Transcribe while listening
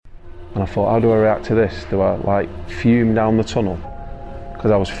And I thought, how do I react to this? Do I like fume down the tunnel?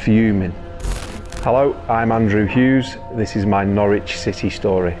 Because I was fuming. Hello, I'm Andrew Hughes. This is my Norwich City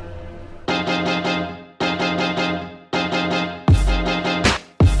story.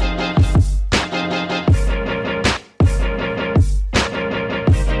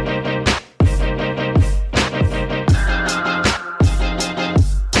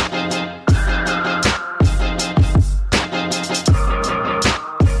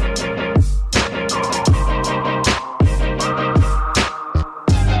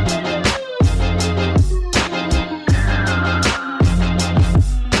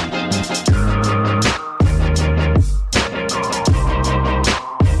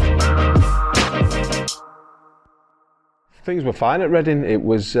 Things were fine at Reading. It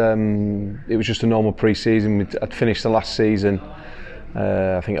was just a normal pre-season. I'd finished the last season.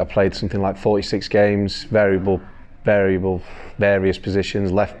 I think I played something like 46 games, various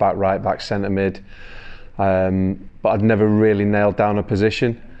positions, left back, right back, centre mid. But I'd never really nailed down a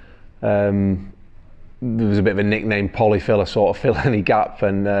position. There was a bit of a nickname, Polyfiller, sort of fill any gap.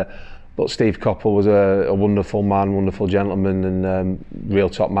 But Steve Coppell was a wonderful man, wonderful gentleman, and real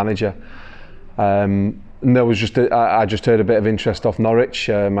top manager. And there was I just heard a bit of interest off Norwich.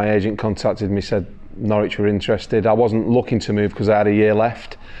 My agent contacted me, said Norwich were interested. I wasn't looking to move because I had a year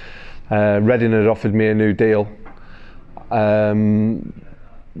left. Reading had offered me a new deal. But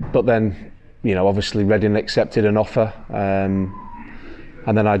then, obviously Reading accepted an offer. And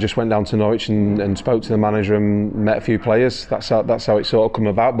then I just went down to Norwich and spoke to the manager and met a few players. That's how it sort of come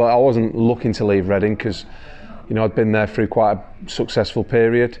about. But I wasn't looking to leave Reading because, I'd been there through quite a successful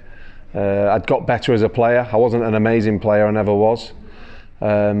period. I'd got better as a player. I wasn't an amazing player, I never was.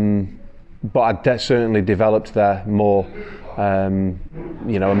 But I'd certainly developed there more. And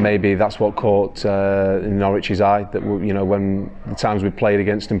maybe that's what caught in Norwich's eye, that when the times we played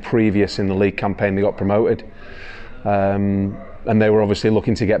against them previous in the league campaign, they got promoted. And they were obviously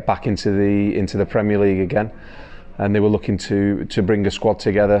looking to get back into the Premier League again. And they were looking to bring a squad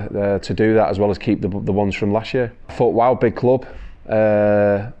together to do that, as well as keep the ones from last year. I thought, wow, big club.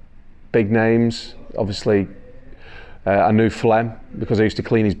 Big names, obviously. I knew Flem because I used to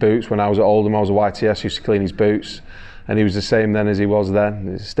clean his boots when I was at Oldham. I was a YTS, used to clean his boots, and he was the same then as he was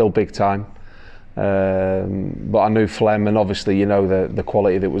then. He's still big time. But I knew Flem, and obviously the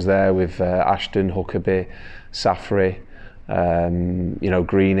quality that was there with Ashton, Huckabee, Safri,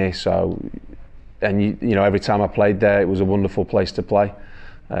 Greeny. So, and every time I played there, it was a wonderful place to play.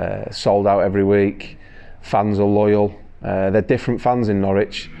 Sold out every week. Fans are loyal. They're different fans in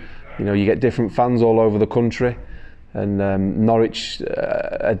Norwich. You get different fans all over the country, and Norwich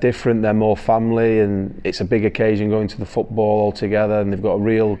are different. They're more family, and it's a big occasion going to the football all together, and they've got a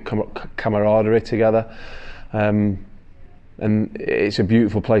real camaraderie together, and it's a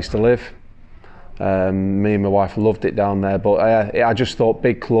beautiful place to live. Me and my wife loved it down there, but I just thought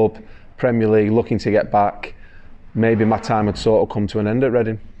big club, Premier League, looking to get back. Maybe my time had sort of come to an end at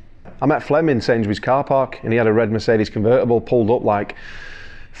Reading. I met Flem in Sainsbury's car park, and he had a red Mercedes convertible pulled up like,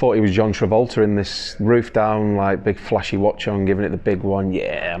 thought he was John Travolta in this, roof down, like big flashy watch on, giving it the big one.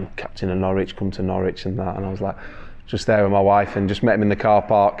 Yeah, I'm captain of Norwich, come to Norwich and that. And I was like, just there with my wife and just met him in the car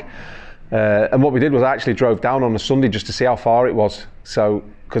park. And what we did was I actually drove down on a Sunday just to see how far it was. So,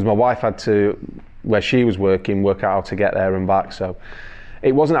 because my wife had to, where she was working, work out how to get there and back. So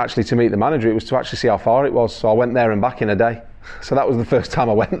it wasn't actually to meet the manager, it was to actually see how far it was. So I went there and back in a day. So that was the first time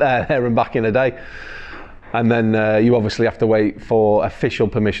I went there and back in a day. And then you obviously have to wait for official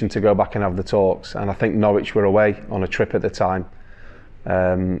permission to go back and have the talks. And I think Norwich were away on a trip at the time.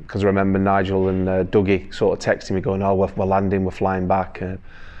 Because I remember Nigel and Dougie sort of texting me going, oh, we're landing, we're flying back.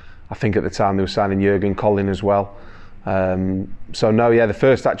 I think at the time they were signing Jurgen Collin as well. The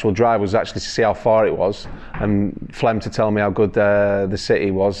first actual drive was actually to see how far it was. And Flem to tell me how good the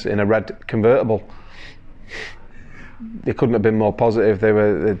city was in a red convertible. They couldn't have been more positive.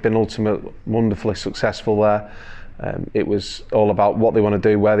 They'd been wonderfully successful there. It was all about what they want to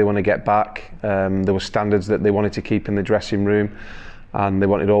do, where they want to get back. There were standards that they wanted to keep in the dressing room, and they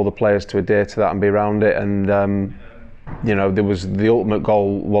wanted all the players to adhere to that and be around it. And there was the ultimate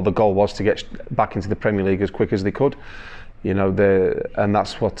goal. Well, the goal was to get back into the Premier League as quick as they could. And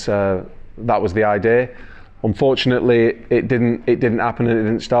that's what that was the idea. Unfortunately, it didn't happen and it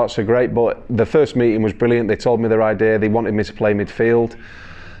didn't start so great, but the first meeting was brilliant. They told me their idea. They wanted me to play midfield,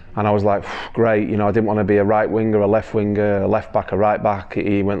 and I was like, great. I didn't want to be a right winger, a left winger, a left back, a right back.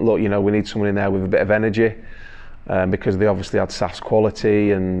 He went, look, we need someone in there with a bit of energy, because they obviously had Saf's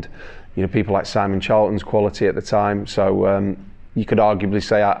quality and people like Simon Charlton's quality at the time. So you could arguably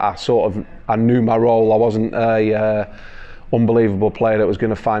say I knew my role. I wasn't unbelievable player that was going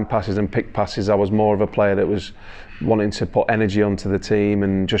to find passes and pick passes. I was more of a player that was wanting to put energy onto the team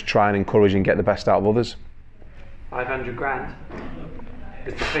and just try and encourage and get the best out of others. 500 grand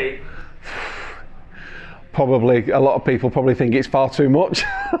is the fee. Probably, a lot of people probably think it's far too much.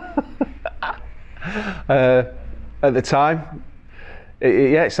 At the time,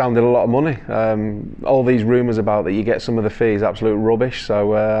 it sounded a lot of money. All these rumours about that you get some of the fees, absolute rubbish.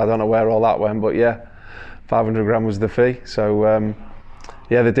 So I don't know where all that went, but yeah, 500 grand was the fee. So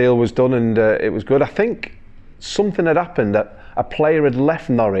yeah, the deal was done and it was good. I think something had happened, that a player had left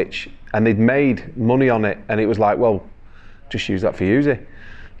Norwich and they'd made money on it, and it was like, well, just use that for Hughes.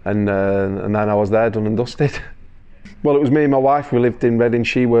 And then I was there, done and dusted. Well, it was me and my wife. We lived in Reading.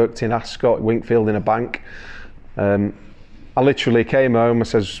 She worked in Ascot, Winkfield, in a bank. I literally came home. I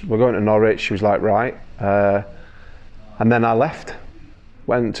says, we're going to Norwich. She was like, right. And then I left.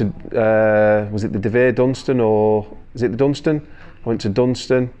 Went to, was it the De Vere Dunstan, or is it the Dunstan? I went to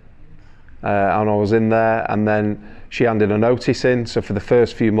Dunstan and I was in there, and then she handed a notice in. So for the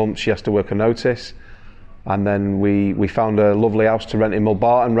first few months she has to work a notice. And then we found a lovely house to rent in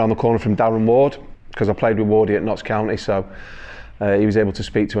Mulbarton, round the corner from Darren Ward, because I played with Wardy at Notts County. So he was able to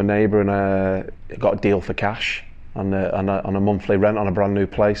speak to a neighbour and got a deal for cash on a monthly rent on a brand new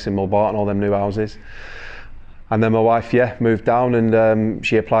place in Mulbarton, all them new houses. And then my wife, moved down, and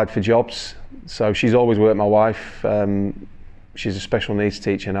she applied for jobs. So she's always worked, my wife. She's a special needs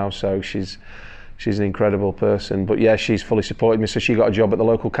teacher now, so she's an incredible person. But yeah, she's fully supported me. So she got a job at the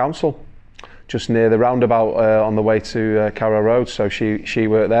local council, just near the roundabout on the way to Carrow Road. So she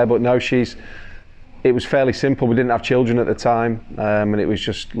worked there. But no, it was fairly simple. We didn't have children at the time, and it was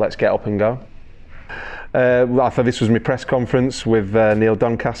just, let's get up and go. I thought this was my press conference with Neil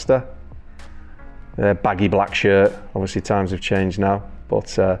Doncaster. Baggy black shirt. Obviously times have changed now,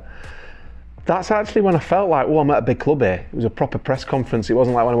 but that's actually when I felt like, oh, I'm at a big club here. It was a proper press conference. It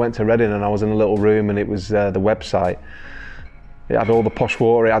wasn't like when I went to Reading and I was in a little room and it was the website. It had all the posh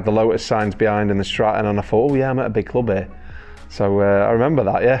water, it had the Lotus signs behind and the Stratton, and I thought, oh yeah, I'm at a big club here. So I remember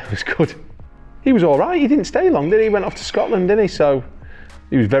that, yeah, it was good. He was all right. He didn't stay long, did he? He went off to Scotland, didn't he? So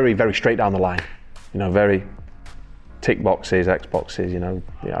he was very, very straight down the line. You know, very tick boxes, X boxes, you know,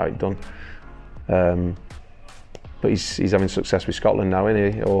 yeah, he'd done. But he's having success with Scotland now,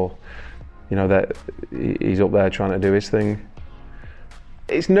 isn't he? Or, you know, that he's up there trying to do his thing.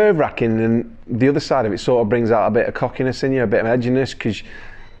 It's nerve-wracking, and the other side of it sort of brings out a bit of cockiness in you, a bit of edginess, because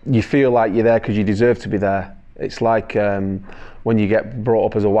you feel like you're there because you deserve to be there. It's like when you get brought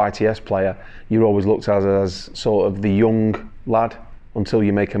up as a YTS player, you're always looked at as sort of the young lad until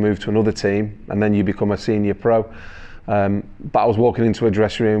you make a move to another team, and then you become a senior pro. But I was walking into a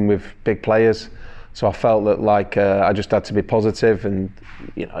dressing room with big players, so I felt that like I just had to be positive, and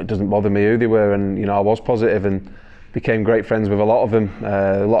you know, it doesn't bother me who they were, and you know, I was positive and became great friends with a lot of them.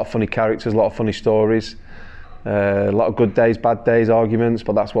 A lot of funny characters, a lot of funny stories, a lot of good days, bad days, arguments,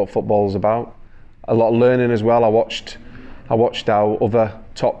 but that's what football's about. A lot of learning as well. I watched how other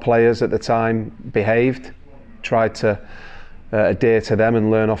top players at the time behaved, tried to adhere to them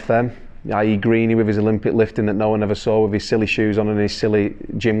and learn off them. I.e. Greeny with his Olympic lifting that no one ever saw, with his silly shoes on and his silly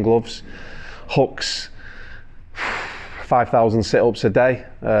gym gloves. Hooks, 5,000 sit-ups a day,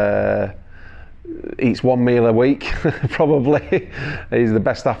 eats one meal a week, probably. He's the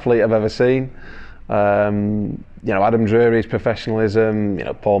best athlete I've ever seen. You know, Adam Drury's professionalism, you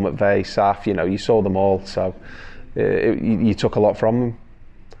know, Paul McVeigh, Saf, you know, you saw them all, so you took a lot from them.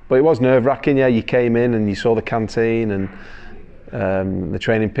 But it was nerve-wracking, yeah. You came in and you saw the canteen and the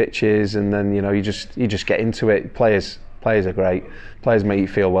training pitches, and then you know, you just get into it. Players are great. Players make you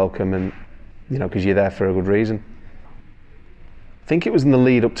feel welcome, and you know, because you're there for a good reason. I think it was in the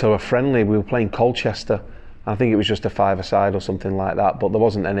lead up to a friendly. We were playing Colchester. I think it was just a five-a-side or something like that, but there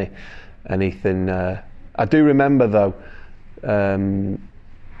wasn't anything. I do remember though,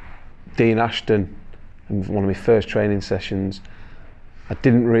 Dean Ashton, in one of my first training sessions, I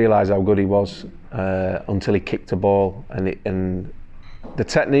didn't realise how good he was until he kicked a ball, and the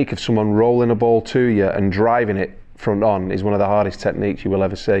technique of someone rolling a ball to you and driving it front on is one of the hardest techniques you will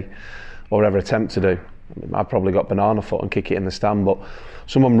ever see or ever attempt to do. I've probably got banana foot and kick it in the stand, but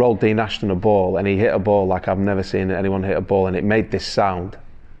someone rolled Dean Ashton a ball and he hit a ball like I've never seen anyone hit a ball, and it made this sound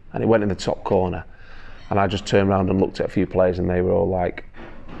and it went in the top corner, and I just turned around and looked at a few players and they were all like,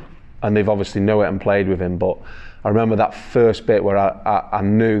 and they've obviously know it and played with him, but I remember that first bit where I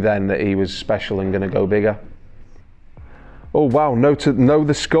knew then that he was special and going to go bigger. Oh wow, know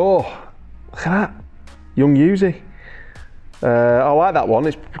the score. Look at that, young Hughesy. I like that one.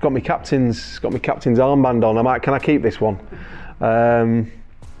 It's got my captain's armband on. Can I keep this one? I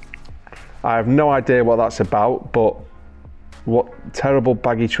have no idea what that's about, but what terrible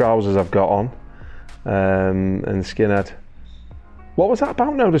baggy trousers I've got on, and skinhead. What was that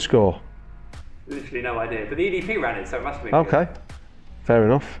about now to score? Literally no idea, but the EDP ran it, so it must have been Okay, good. fair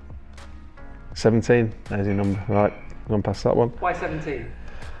enough. 17, there's your number. Right, gone past that one. Why 17?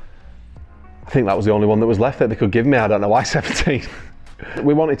 I think that was the only one that was left that they could give me. I don't know why 17.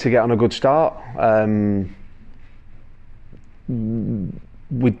 We wanted to get on a good start.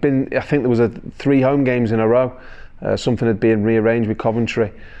 We'd been, I think there was 3 home games in a row. Something had been rearranged with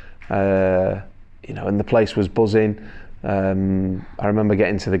Coventry, and the place was buzzing. I remember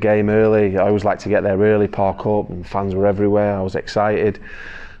getting to the game early. I always like to get there early, park up, and fans were everywhere. I was excited,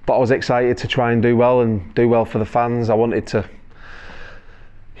 but I was excited to try and do well for the fans. I wanted to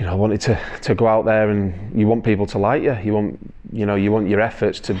go out there, and you want people to like you. You want your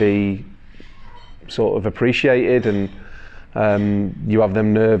efforts to be sort of appreciated, and you have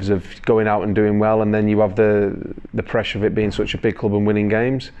them nerves of going out and doing well, and then you have the pressure of it being such a big club and winning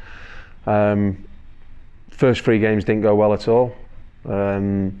games. First 3 games didn't go well at all,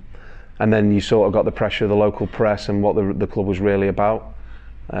 and then you sort of got the pressure of the local press and what the club was really about,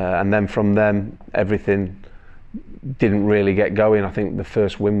 and then from them everything didn't really get going. I think the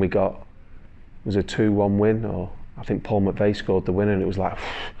first win we got was a 2-1 win, or I think Paul McVeigh scored the winner, and it was like,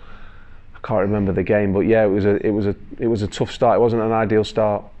 I can't remember the game, but yeah, it was a tough start. It wasn't an ideal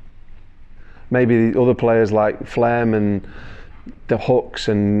start. Maybe the other players like Flem and the Hooks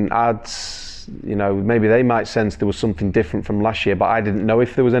and Ads, maybe they might sense there was something different from last year, but I didn't know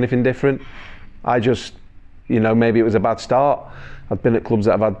if there was anything different. I just, maybe it was a bad start. I've been at clubs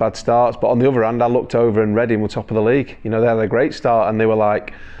that have had bad starts, but on the other hand, I looked over and Reading were top of the league. They had a great start, and they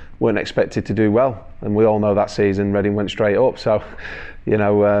weren't expected to do well. And we all know that season Reading went straight up. So,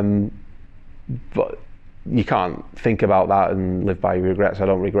 but you can't think about that and live by your regrets. I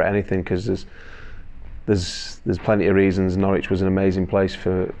don't regret anything, because there's plenty of reasons. Norwich was an amazing place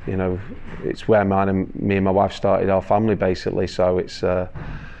for, it's where me and my wife started our family basically. So there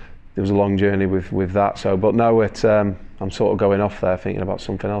was a long journey with that. So, but no, I'm sort of going off there thinking about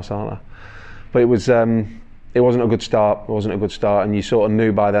something else, aren't I? But it wasn't a good start. It wasn't a good start, and you sort of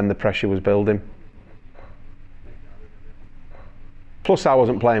knew by then the pressure was building. Plus, I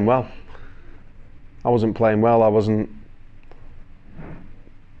wasn't playing well. I wasn't,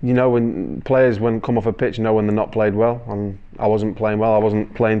 when players come off a pitch, when they're not played well, and I wasn't playing well. I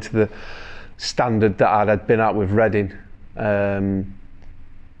wasn't playing to the standard that I'd been at with Reading, and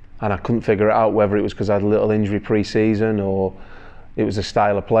I couldn't figure it out, whether it was because I had a little injury pre-season, or it was the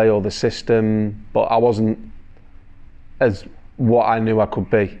style of play or the system, but I wasn't as what I knew I could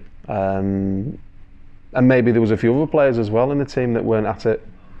be. And maybe there was a few other players as well in the team that weren't at it.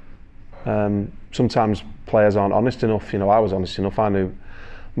 Sometimes players aren't honest enough. I was honest enough. I knew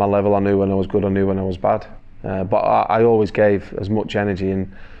my level. I knew when I was good. I knew when I was bad. But I always gave as much energy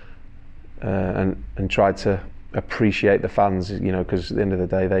and tried to appreciate the fans. Because at the end of the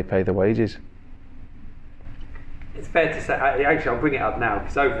day, they pay the wages. It's fair to say. Actually, I'll bring it up now,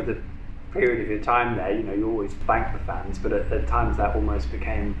 because over the period of your time there, you always thanked the fans, but at times that almost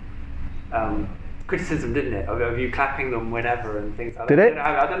became criticism, didn't it? Of you clapping them whenever and things like that. Did it?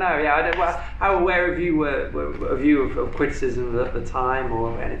 I don't know. Yeah, how aware of you were of criticism at the time,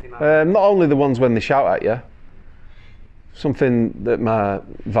 or anything like that? Not only the ones when they shout at you. Something that my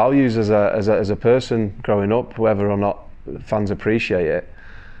values as a person growing up, whether or not fans appreciate it,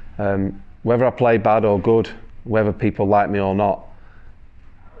 whether I play bad or good, whether people like me or not,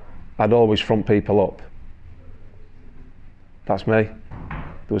 I'd always front people up. That's me.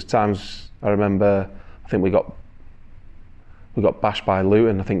 There was times I remember, I think we got bashed by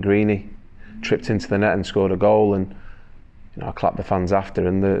Luton. I think Greeny tripped into the net and scored a goal, and I clapped the fans after,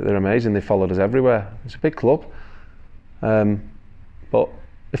 and they're amazing. They followed us everywhere. It's a big club. But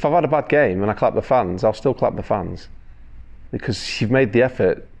if I've had a bad game and I clap the fans, I'll still clap the fans, because you've made the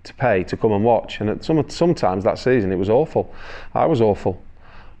effort to pay to come and watch. And sometimes that season it was awful. I was awful.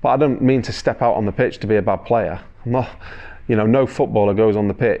 But I don't mean to step out on the pitch to be a bad player. I'm not, no footballer goes on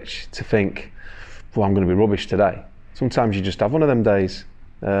the pitch to think, well, I'm going to be rubbish today. Sometimes you just have one of them days.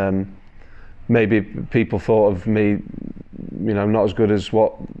 Maybe people thought of me, not as good as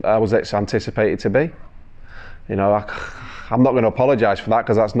what I was anticipated to be. I'm not going to apologise for that,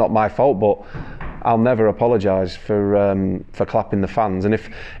 because that's not my fault, but I'll never apologise for clapping the fans. And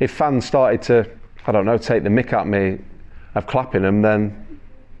if fans started to, take the mick at me of clapping them, then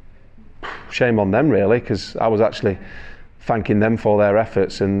shame on them really, because I was actually thanking them for their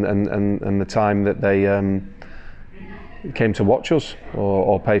efforts and the time that they came to watch us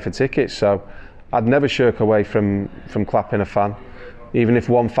or pay for tickets. So I'd never shirk away from clapping a fan. Even if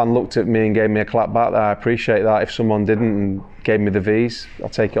one fan looked at me and gave me a clap back, I appreciate that. If someone didn't and gave me the V's, I'll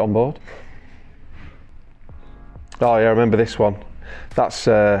take it on board. Oh yeah, I remember this one. That's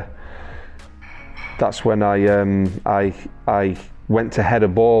when I went to head a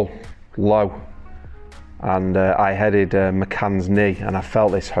ball low, and I headed McCann's knee, and I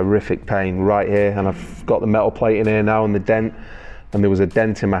felt this horrific pain right here, and I've got the metal plate in here now and the dent, and there was a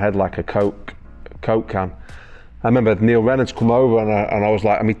dent in my head like a Coke can. I remember Neil Reynolds come over and I was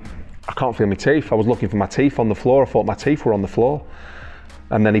like, I can't feel my teeth. I was looking for my teeth on the floor. I thought my teeth were on the floor.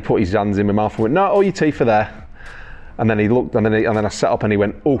 And then he put his hands in my mouth and went, no, all your teeth are there. And then he looked, and then I sat up and he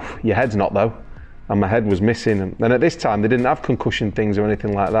went, oof, your head's not though. And my head was missing. And at this time, they didn't have concussion things or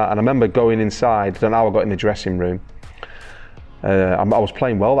anything like that. And I remember going inside, I don't know how I got in the dressing room. I was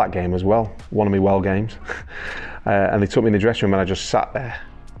playing well that game as well, one of my well games. And they took me in the dressing room and I just sat there.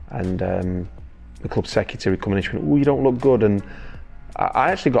 And the club secretary coming in, she went, oh, you don't look good. And I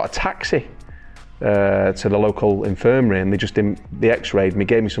actually got a taxi to the local infirmary, and they x-rayed me,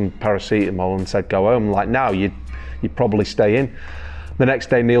 gave me some paracetamol and said, go home. Like, now you'd probably stay in. The next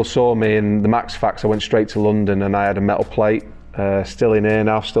day Neil saw me in the Max Fax. I went straight to London and I had a metal plate, still in here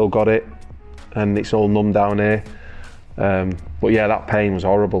now, still got it. And it's all numb down here. But yeah, that pain was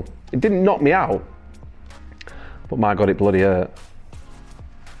horrible. It didn't knock me out, but my God, it bloody hurt.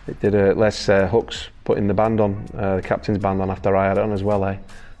 It did hurt. Les Hooks putting the band on, the captain's band on after I had it on as well, eh?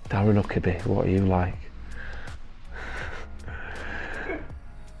 Darren Huckabee, what are you like?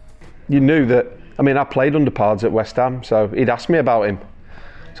 You knew that, I played under Pards at West Ham, so he'd asked me about him.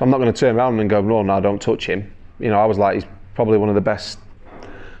 So I'm not going to turn around and go, no, don't touch him. I was like, he's probably one of the best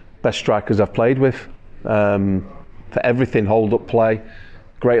strikers I've played with. For everything, hold up play,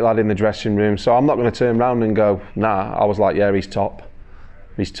 great lad in the dressing room. So I'm not going to turn around and go, nah. I was like, yeah, he's top.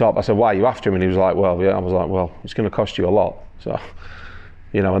 He's top. I said, why are you after him? And he was like, well, yeah. I was like, well, it's going to cost you a lot. So,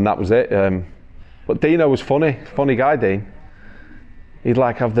 and that was it. But Dino was funny guy, Dean. He'd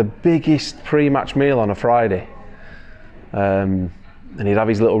like have the biggest pre-match meal on a Friday. And he'd have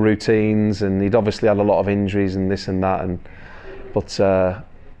his little routines, and he'd obviously had a lot of injuries and this and that. But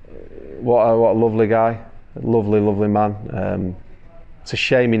what a lovely guy. Lovely man. It's a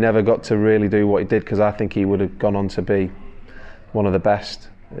shame he never got to really do what he did, because I think he would have gone on to be one of the best.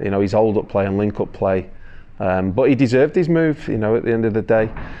 His hold-up play and link-up play. But he deserved his move, at the end of the day.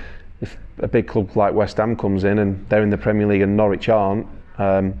 If a big club like West Ham comes in and they're in the Premier League and Norwich aren't,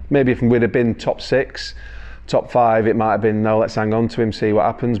 maybe if we'd have been top 6, top 5, it might have been, no, let's hang on to him, see what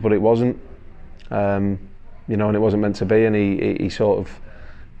happens, but it wasn't. And it wasn't meant to be, and he sort of,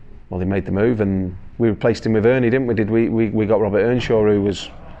 he made the move, and we replaced him with Ernie, didn't we? We got Robert Earnshaw, who was,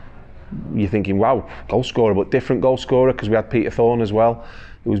 you're thinking, wow, goal scorer, but different goal scorer, because we had Peter Thorne as well,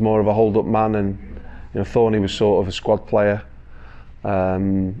 who was more of a hold-up man, and Thorne was sort of a squad player.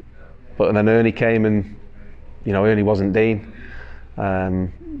 But then Ernie came, and Ernie wasn't Dean.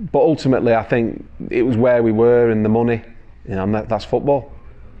 But ultimately, I think it was where we were and the money. And that's football.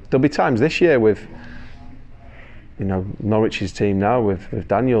 There'll be times this year with Norwich's team now with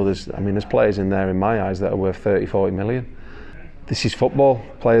Daniel. There's players in there in my eyes that are worth 30-40 million. This is football.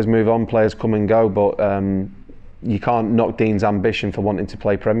 Players move on, players come and go, but you can't knock Dean's ambition for wanting to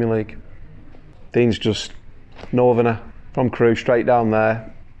play Premier League. Dean's just Northerner from Crewe, straight down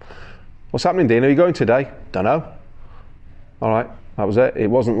there. What's happening, Dean? Are you going today? Don't know. All right, that was it. It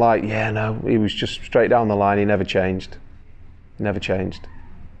wasn't like, yeah, no. He was just straight down the line. He never changed. Never changed.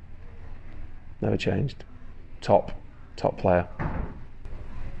 Top player.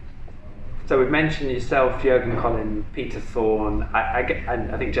 So we've mentioned yourself, Jurgen Collin, Peter Thorne.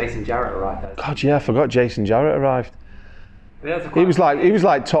 I think Jason Jarrett arrived. God, yeah, I forgot Jason Jarrett arrived. Yeah, he was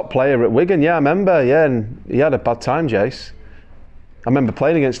like top player at Wigan. Yeah, I remember. Yeah, and he had a bad time, Jace. I remember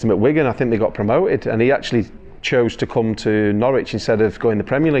playing against him at Wigan. I think they got promoted, and he actually chose to come to Norwich instead of going the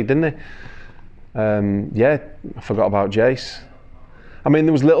Premier League, didn't he? Yeah, I forgot about Jace.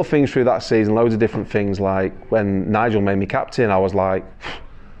 There was little things through that season, loads of different things. Like when Nigel made me captain, I was like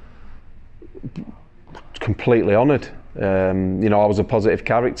completely honoured. I was a positive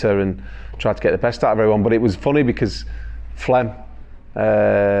character and tried to get the best out of everyone. But it was funny because Flem,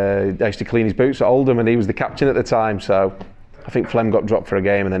 I used to clean his boots at Oldham, and he was the captain at the time. So I think Flem got dropped for a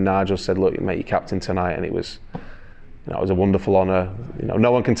game, and then Nigel said, "Look, mate, you're captain tonight," and it was a wonderful honour.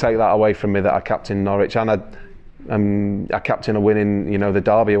 No one can take that away from me that I captained Norwich, and I captained a win in the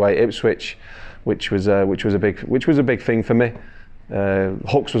derby away at Ipswich, which was a big thing for me.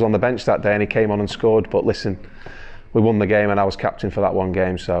 Hooks was on the bench that day, and he came on and scored. But listen, we won the game, and I was captain for that one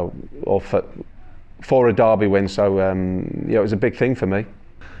game, so for a derby win. So it was a big thing for me.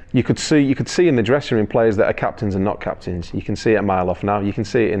 you could see in the dressing room players that are captains and not captains. You can see it a mile off now. You can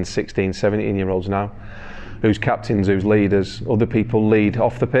see it in 16, 17-year-olds now. Who's captains, who's leaders. Other people lead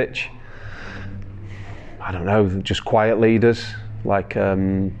off the pitch. I don't know, just quiet leaders. Like,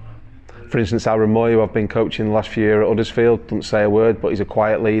 for instance, Aaron Moy, who I've been coaching the last few years at Huddersfield, doesn't say a word, but he's a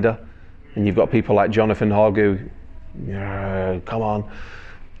quiet leader. And you've got people like Jonathan Hogg who, come on,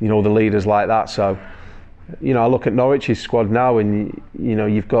 the leaders like that. So, I look at Norwich's squad now, and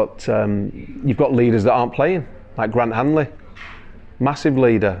you've got leaders that aren't playing, like Grant Hanley, massive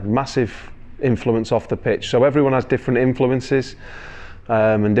leader, massive influence off the pitch. So everyone has different influences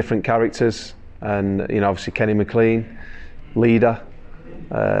and different characters. And obviously Kenny McLean, leader.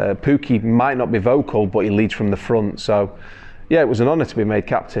 Pookie might not be vocal, but he leads from the front. So yeah, it was an honour to be made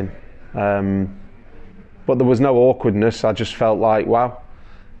captain. But there was no awkwardness. I just felt like, wow,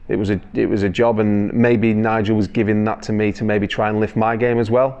 it was a job, and maybe Nigel was giving that to me to maybe try and lift my game as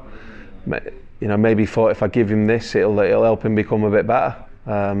well. Maybe thought if I give him this, it'll help him become a bit better.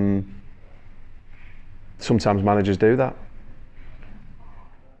 Sometimes managers do that.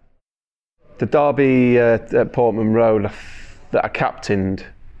 The derby at Portman Road that I captained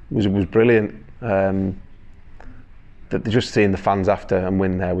was brilliant. Just seeing the fans after and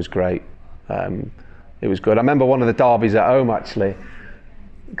win there was great. It was good. I remember one of the derbies at home, actually,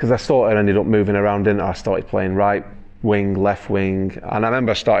 because I sort of ended up moving around, didn't I? I started playing right wing, left wing, and I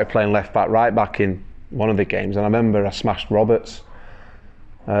remember I started playing left back, right back in one of the games, and I remember I smashed Roberts,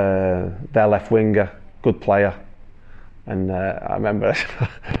 their left winger, good player, and I remember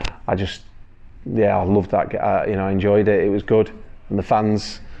I loved that. I enjoyed it. It was good, and the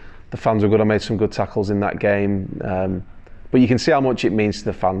fans were good. I made some good tackles in that game. But you can see how much it means to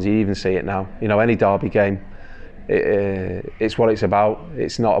the fans. You even see it now. Any derby game, it's what it's about.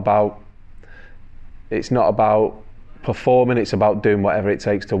 It's not about performing. It's about doing whatever it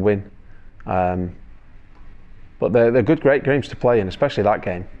takes to win. But they're good, great games to play in, especially that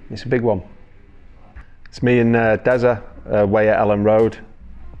game. It's a big one. It's me and Deza away at Ellen Road.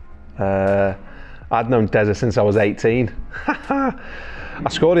 I'd known Deza since I was 18. I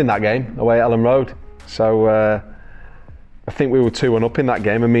scored in that game away at Ellen Road. So I think we were 2-1 up in that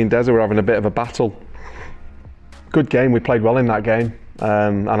game, and me and Deza were having a bit of a battle. Good game, we played well in that game,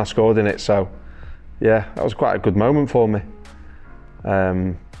 and I scored in it. So yeah, that was quite a good moment for me.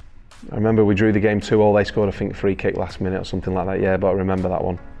 I remember we drew the game 2-2. They scored, I think, a free kick last minute or something like that. Yeah, but I remember that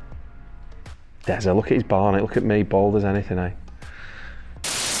one. Deza, look at his barnet, look at me, bald as anything, eh?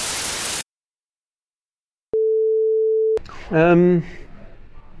 I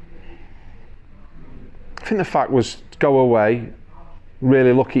think the fact was to go away,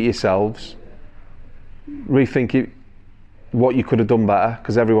 really look at yourselves, rethink what you could have done better,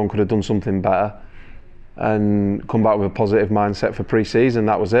 because everyone could have done something better, and come back with a positive mindset for pre-season.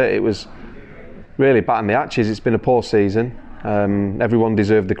 That was it. It was really batting the hatches. It's been a poor season. Everyone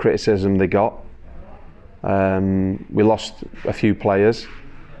deserved the criticism they got. We lost a few players,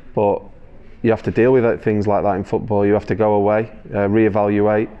 but you have to deal with things like that in football. You have to go away,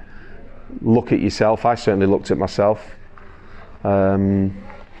 reevaluate, look at yourself. I certainly looked at myself because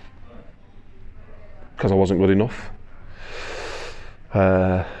I wasn't good enough.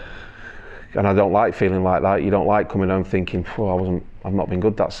 And I don't like feeling like that. You don't like coming home thinking, I've not been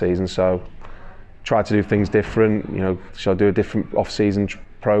good that season. So try to do things different. Shall I do a different off-season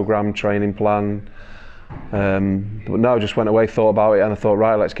programme, training plan? But no, just went away, thought about it, and I thought,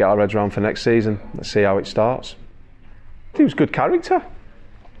 right, let's get our heads round for next season. Let's see how it starts. He was good character.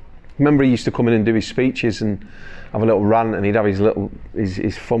 Remember, he used to come in and do his speeches and have a little rant, and he'd have his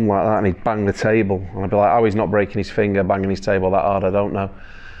thumb like that, and he'd bang the table, and I'd be like, oh, he's not breaking his finger banging his table that hard, I don't know.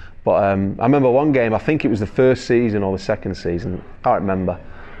 But I remember one game, I think it was the first season or the second season, I can't remember,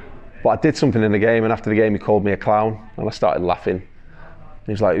 but I did something in the game, and after the game he called me a clown, and I started laughing.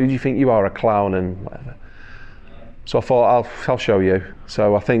 He was like, who do you think you are, a clown, and whatever. So I thought, I'll show you.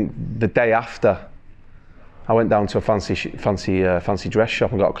 So I think the day after, I went down to a fancy dress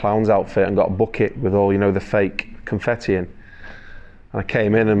shop and got a clown's outfit and got a bucket with all, the fake confetti in. And I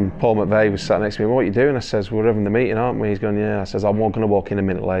came in, and Paul McVeigh was sat next to me. What are you doing? I says, we're having the meeting, aren't we? He's going, yeah. I says, I'm going to walk in a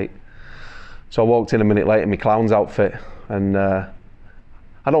minute late. So I walked in a minute late in my clown's outfit, and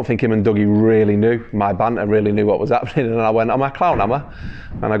I don't think him and Dougie really knew, my banter really knew what was happening, and I went, am I a clown, am I?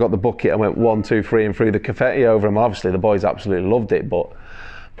 And I got the bucket and went 1, 2, 3 and threw the confetti over him. Obviously the boys absolutely loved it, but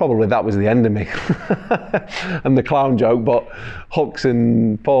probably that was the end of me and the clown joke. But Hooks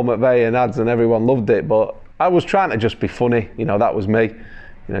and Paul McVeigh and Ads and everyone loved it, but I was trying to just be funny, that was me.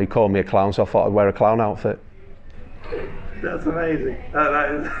 He called me a clown, so I thought I'd wear a clown outfit. That's amazing.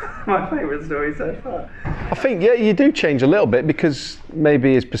 That is my favourite story so far. I think, yeah, you do change a little bit, because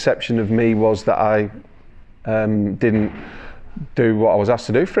maybe his perception of me was that I didn't do what I was asked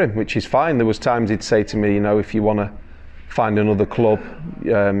to do for him, which is fine. There was times he'd say to me, if you want to find another club,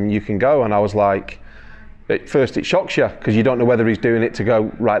 you can go. And I was like, at first it shocks you, because you don't know whether he's doing it to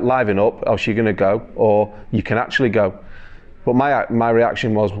go, right, liven up, else you're going to go, or you can actually go. But my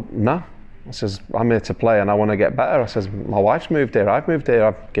reaction was, no. I says, I'm here to play and I want to get better. I says, my wife's moved here, I've moved here,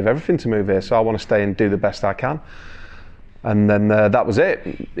 I've give everything to move here, so I want to stay and do the best I can. And then that was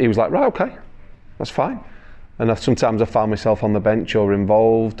it. He was like, right, okay, that's fine. And sometimes I found myself on the bench or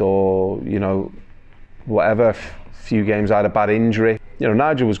involved, or whatever. A few games I had a bad injury.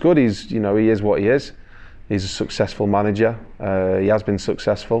 Nigel was good. He is what he is. He's a successful manager. He has been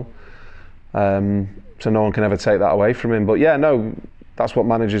successful. So no one can ever take that away from him. But yeah, no, that's what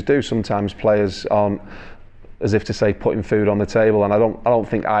managers do. Sometimes players aren't, as if to say, putting food on the table. And I don't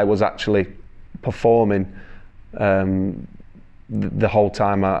think I was actually performing the whole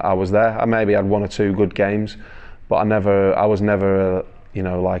time I was there. I maybe had 1 or 2 good games, but I was never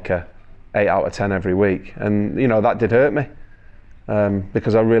like a 8 out of 10 every week. And that did hurt me,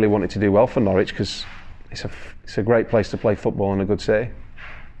 because I really wanted to do well for Norwich, because it's a great place to play football in a good city.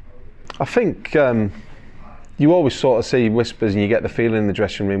 I think you always sort of see whispers, and you get the feeling in the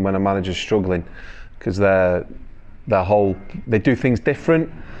dressing room when a manager's struggling, because they do things different.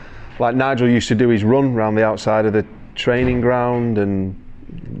 Like Nigel used to do his run around the outside of the training ground and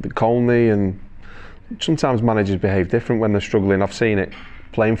the Colney, and sometimes managers behave different when they're struggling. I've seen it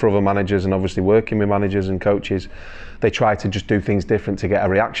playing for other managers and obviously working with managers and coaches. They try to just do things different to get a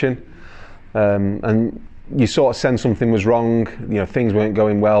reaction, and you sort of sense something was wrong. Things weren't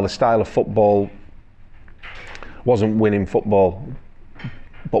going well. The style of football wasn't winning football.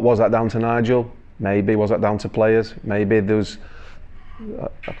 But was that down to Nigel? Maybe. Was that down to players? Maybe. There was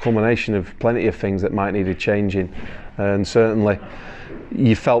a culmination of plenty of things that might needed changing, and certainly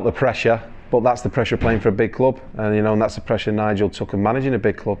you felt the pressure. But that's the pressure of playing for a big club, and that's the pressure Nigel took of managing a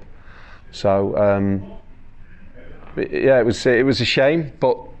big club. So yeah, it was a shame,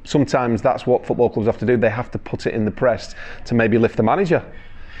 but sometimes that's what football clubs have to do. They have to put it in the press to maybe lift the manager,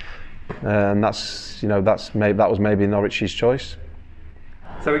 and that was maybe Norwich's choice.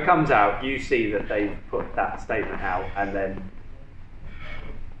 So it comes out, you see that they've put that statement out, and then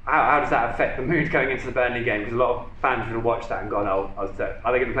how does that affect the mood going into the Burnley game? Because a lot of fans would have watched that and gone, are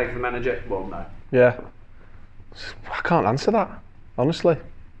they going to play for the manager? Well, no. Yeah. I can't answer that, honestly.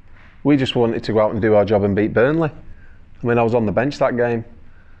 We just wanted to go out and do our job and beat Burnley. I mean, I was on the bench that game,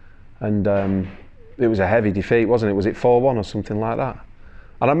 and it was a heavy defeat, wasn't it? Was it 4-1 or something like that?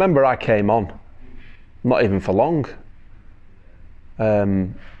 And I remember I came on, not even for long.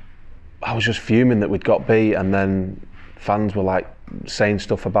 I was just fuming that we'd got beat, and then fans were like saying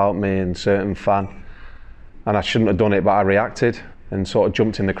stuff about me, and certain fan, and I shouldn't have done it, but I reacted and sort of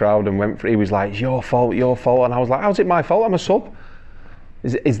jumped in the crowd and went for it. He was like, your fault, and I was like, how's it my fault? I'm a sub.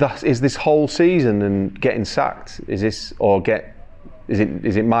 Is this whole season and getting sacked? Is it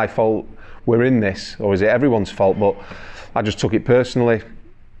my fault we're in this, or is it everyone's fault? But I just took it personally.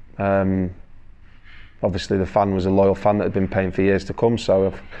 Obviously the fan was a loyal fan that had been paying for years to come, so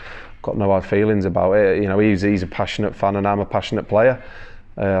I've got no hard feelings about it. He's a passionate fan and I'm a passionate player.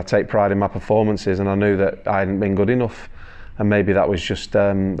 I take pride in my performances, and I knew that I hadn't been good enough, and maybe that was just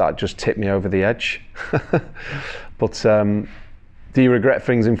that just tipped me over the edge. But do you regret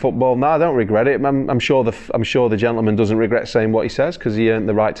things in football? No, I don't regret it. I'm sure the gentleman doesn't regret saying what he says, because he earned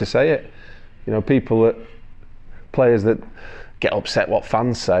the right to say it. Players that get upset what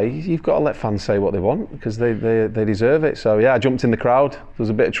fans say, you've got to let fans say what they want, because they deserve it. So yeah, I jumped in the crowd. There was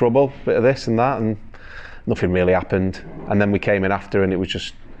a bit of trouble, a bit of this and that, and nothing really happened. And then we came in after, and it was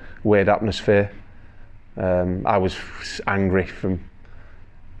just weird atmosphere. I was angry from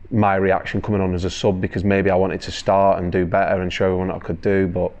my reaction coming on as a sub, because maybe I wanted to start and do better and show everyone what I could do.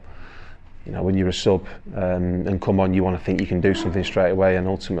 But when you're a sub and come on, you want to think you can do something straight away. And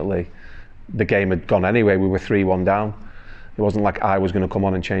ultimately, the game had gone anyway. We were 3-1 down. It wasn't like I was going to come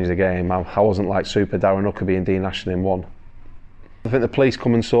on and change the game. I wasn't like Super Darren Huckabee and Dean Ashton in one. I think the police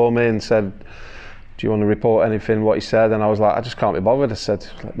come and saw me and said, do you want to report anything, what he said? And I was like, I just can't be bothered. I said,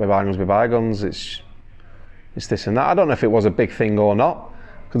 let my bygones be bygones. It's this and that. I don't know if it was a big thing or not,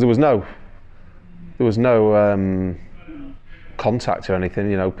 because there was no contact or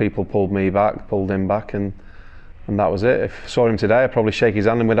anything. People pulled him back, and that was it. If I saw him today, I'd probably shake his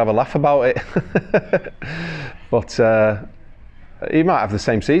hand and we'd have a laugh about it. But he might have the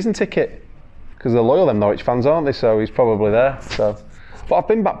same season ticket, because they're loyal, them Norwich fans, aren't they? So he's probably there. But I've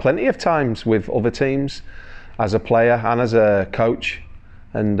been back plenty of times with other teams, as a player and as a coach,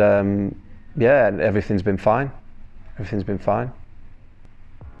 and yeah, everything's been fine. Everything's been fine.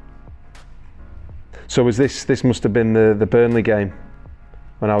 So was this must have been the Burnley game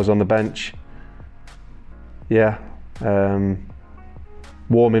when I was on the bench. Yeah,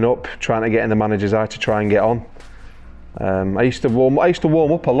 warming up, trying to get in the manager's eye to try and get on. I used to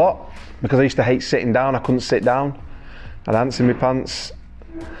warm up a lot because I used to hate sitting down. I couldn't sit down. I had ants in my pants.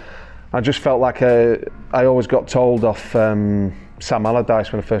 I just felt like I always got told off Sam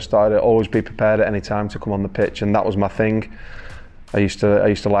Allardyce when I first started. Always be prepared at any time to come on the pitch, and that was my thing. I used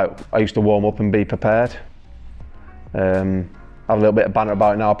to warm up and be prepared. I have a little bit of banter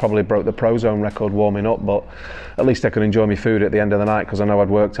about it now. I probably broke the Prozone record warming up, but at least I could enjoy my food at the end of the night because I know I'd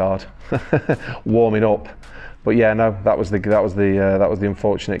worked hard warming up. But yeah, no, that was the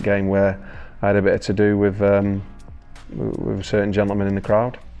unfortunate game where I had a bit to do with a certain gentleman in the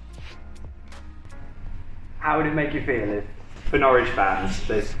crowd. How would it make you feel if, for Norwich fans,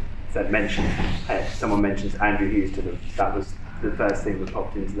 someone mentions Andrew Hughes to them? That was the first thing that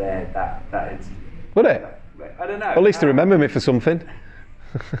popped into their head, that incident. Would it? I don't know. Well, at least they remember me for something.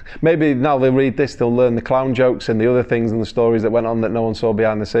 Maybe now they'll read this, they'll learn the clown jokes and the other things and the stories that went on that no one saw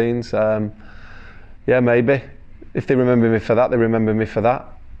behind the scenes. Yeah, maybe. If they remember me for that, they remember me for that.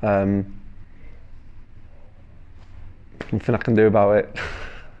 Nothing I can do about it.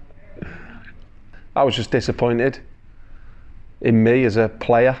 I was just disappointed in me as a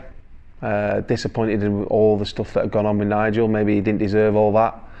player. Disappointed in all the stuff that had gone on with Nigel. Maybe he didn't deserve all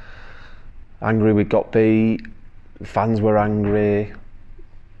that. Angry we got beat. Fans were angry.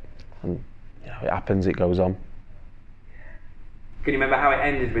 And it happens, it goes on. Can you remember how it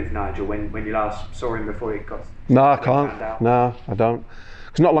ended with Nigel when you last saw him before he got? No, I can't. No, I don't.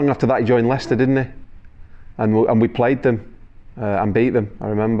 Because not long after that he joined Leicester, didn't he? And we played them and beat them, I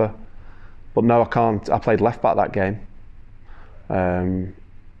remember. But no, I can't. I played left back that game.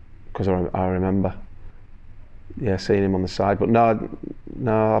 Because I remember, yeah, seeing him on the side. But no,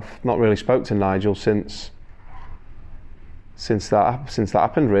 I've not really spoke to Nigel since that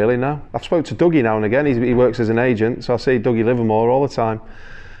happened. Really, no. I've spoke to Dougie now and again. He works as an agent, so I see Dougie Livermore all the time.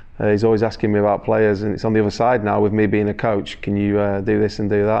 He's always asking me about players, and it's on the other side now with me being a coach. Can you do this and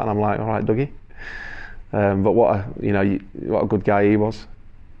do that? And I'm like, all right, Dougie. But what a good guy he was.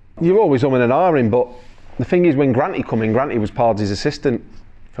 You're always umming and ahhing, but the thing is, when Granty come in, Granty was Pard's assistant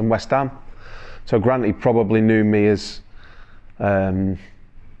from West Ham. So Granty probably knew me as from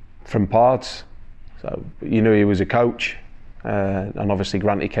Pards. So you knew he was a coach. And obviously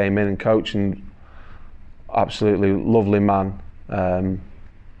Granty came in and coached, and absolutely lovely man.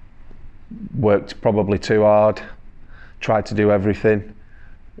 Worked probably too hard, tried to do everything,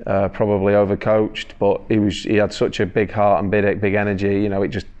 probably overcoached, but he had such a big heart and big energy.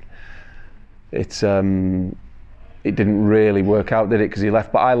 It didn't really work out, did it? Because he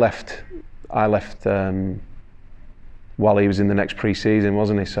left. But I left while he was in the next pre-season,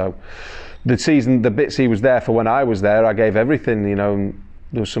 wasn't he? So the bits he was there for when I was there, I gave everything. And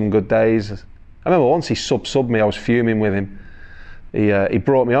there were some good days. I remember once he subbed me. I was fuming with him. He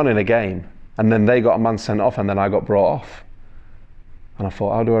brought me on in a game, and then they got a man sent off, and then I got brought off. And I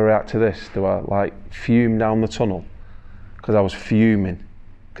thought, how do I react to this? Do I fume down the tunnel? Because I was fuming.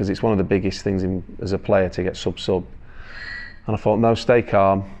 Because it's one of the biggest things as a player to get sub. And I thought, no, stay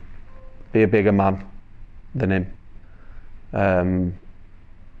calm, be a bigger man than him. And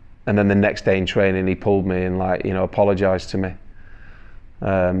then the next day in training, he pulled me and apologised to me.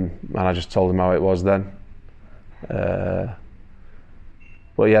 And I just told him how it was then. But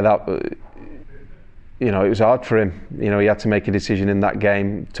yeah, it was hard for him. He had to make a decision in that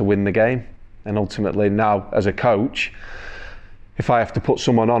game to win the game. And ultimately now, as a coach, if I have to put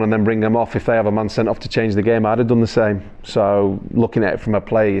someone on and then bring them off, if they have a man sent off to change the game, I'd have done the same. So looking at it from a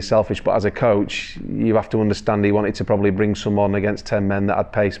player, you're selfish, but as a coach, you have to understand he wanted to probably bring someone against 10 men that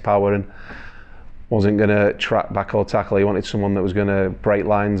had pace, power, and wasn't going to track back or tackle. He wanted someone that was going to break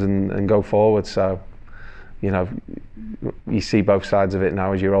lines and go forward. So, you see both sides of it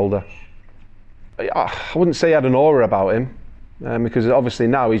now as you're older. I wouldn't say he had an aura about him, because obviously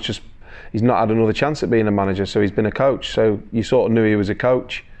now he's not had another chance at being a manager, so he's been a coach. So you sort of knew he was a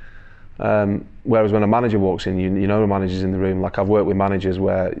coach. Whereas when a manager walks in, you know the manager's in the room. Like I've worked with managers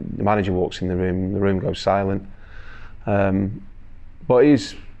where the manager walks in the room goes silent. But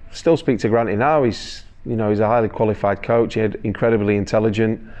he's still speak to Granty now. He's a highly qualified coach. He's incredibly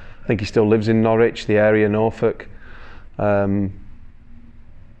intelligent. I think he still lives in Norwich, the area, Norfolk.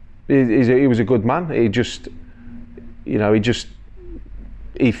 He was a good man.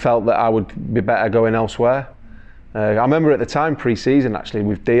 He felt that I would be better going elsewhere. I remember at the time pre-season actually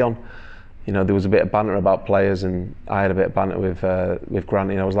with Dion, there was a bit of banter about players, and I had a bit of banter with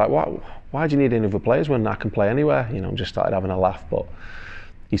Grant. I was like, why do you need any other players when I can play anywhere? Just started having a laugh. But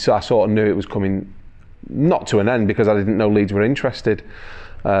I sort of knew it was coming, not to an end, because I didn't know Leeds were interested.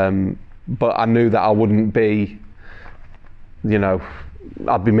 But I knew that I wouldn't be,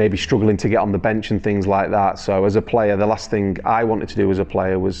 I'd be maybe struggling to get on the bench and things like that. So as a player, the last thing I wanted to do as a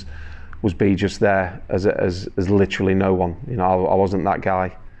player was be just there as literally no one. I wasn't that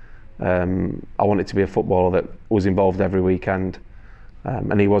guy. I wanted to be a footballer that was involved every weekend,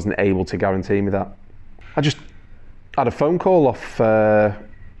 and he wasn't able to guarantee me that. I just had a phone call off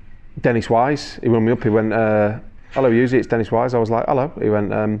Dennis Wise. He rang me up. He went, "Hello, Hughes, it's Dennis Wise." I was like, "Hello." He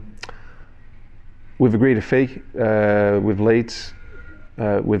went, "We've agreed a fee with Leeds,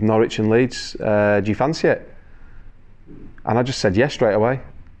 with Norwich and Leeds. Do you fancy it?" And I just said yes straight away.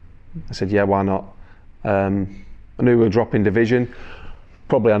 I said, "Yeah, why not?" I knew we were dropping division.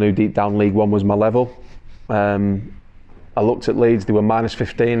 Probably I knew deep down League One was my level. I looked at Leeds, they were minus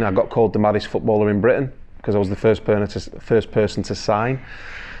 15. I got called the maddest footballer in Britain because I was the first person to sign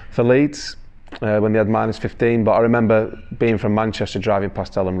for Leeds when they had minus 15. But I remember being from Manchester, driving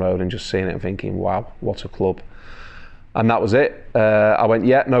past Ellen Road and just seeing it and thinking, wow, what a club. And that was it. I went,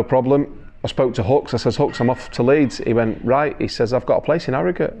 yeah, no problem. I spoke to Hughes. I says, Hughes, I'm off to Leeds. He went, right. He says, I've got a place in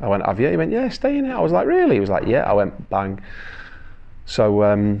Harrogate. I went, have you? He went, yeah, stay in it. I was like, really? He was like, yeah. I went, bang. So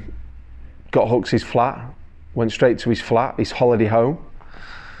got Hughes his flat, went straight to his flat, his holiday home,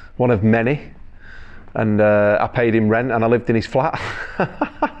 one of many, and I paid him rent and I lived in his flat.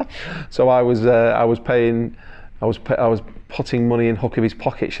 So I was putting money in Hughes'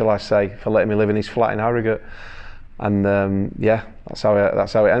 pocket, shall I say, for letting me live in his flat in Harrogate. And yeah, that's how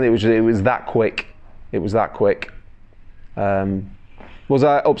it ended. It was that quick. It was that quick. Was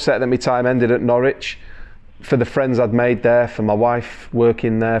I upset that my time ended at Norwich? For the friends I'd made there, for my wife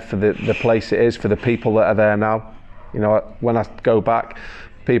working there, for the place it is, for the people that are there now. When I go back,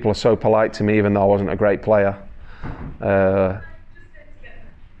 people are so polite to me, even though I wasn't a great player. Not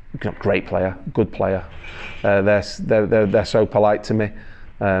great player, good player. They're so polite to me.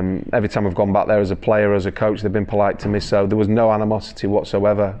 Every time I've gone back there as a player, as a coach, they've been polite to me. So there was no animosity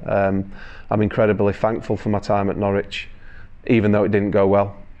whatsoever. I'm incredibly thankful for my time at Norwich, even though it didn't go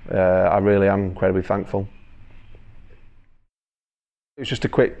well. I really am incredibly thankful. It was just a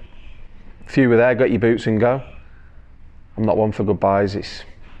quick few were there, got your boots and go. I'm not one for goodbyes. It's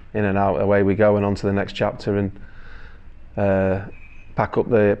in and out, away we go, and on to the next chapter, and pack up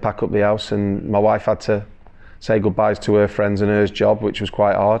the house. And my wife had to say goodbyes to her friends and her job, which was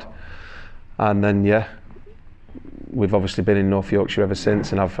quite hard. And then yeah, we've obviously been in North Yorkshire ever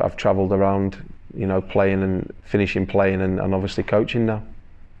since, and I've travelled around, playing and finishing playing and obviously coaching now.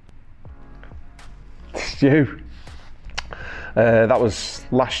 Stu. That was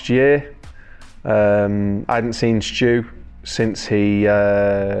last year. I hadn't seen Stu since he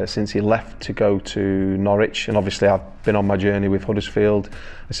left to go to Norwich, and obviously I've been on my journey with Huddersfield,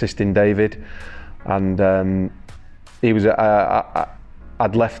 assisting David, and he was.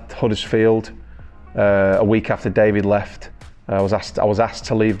 I'd left Huddersfield a week after David left. I was asked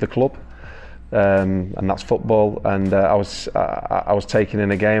to leave the club. And that's football, and I was taken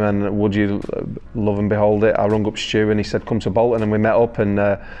in a game, and would you love and behold it, I rung up Stu and he said come to Bolton, and we met up, and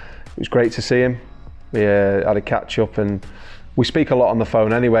it was great to see him. We had a catch up, and we speak a lot on the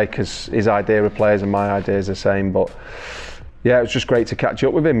phone anyway because his idea of players and my idea is the same. But yeah, it was just great to catch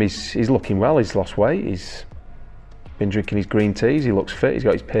up with him. He's looking well, he's lost weight, he's been drinking his green teas, he looks fit, he's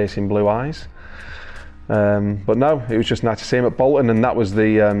got his piercing blue eyes. But no, it was just nice to see him at Bolton, and that was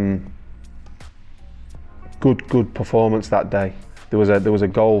the good performance that day. There was a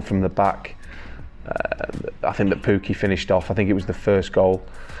goal from the back. I think that Pookie finished off. I think it was the first goal.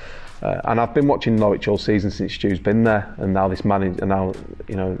 And I've been watching Norwich all season since Stu's been there, and now this manager, and now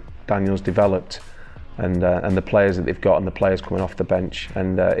Daniel's developed, and the players that they've got, and the players coming off the bench,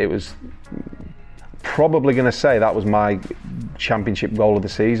 and it was probably going to say that was my championship goal of the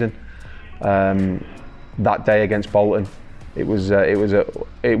season. That day against Bolton, it was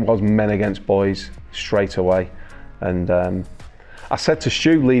men against boys straight away, and I said to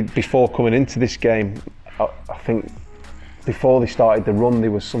Stu Lee before coming into this game, I think before they started the run, there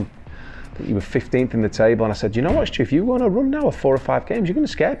was you were 15th in the table, and I said, you know what, Stu, if you go on a run now of 4 or 5 games, you're going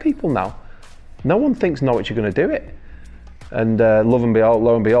to scare people now. No one thinks Norwich are going to do it. And lo and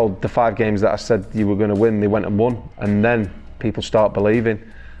behold, the 5 games that I said you were going to win, they went and won, and then people start believing.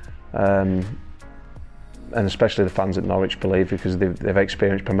 And especially the fans at Norwich believe, because they've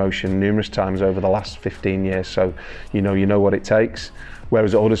experienced promotion numerous times over the last 15 years, so you know what it takes.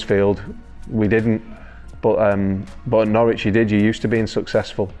 Whereas at Huddersfield, we didn't. But at Norwich you did, you're used to being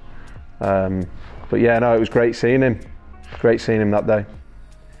successful. But yeah, no, it was great seeing him. Great seeing him that day.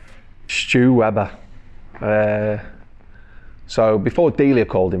 Stu Webber. So before Delia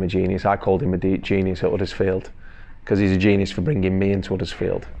called him a genius, I called him a genius at Huddersfield, because he's a genius for bringing me into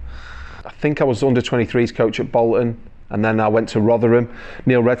Huddersfield. I think I was under 23s coach at Bolton, and then I went to Rotherham.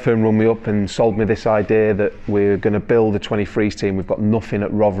 Neil Redfern rung me up and sold me this idea that we're going to build a 23s team. We've got nothing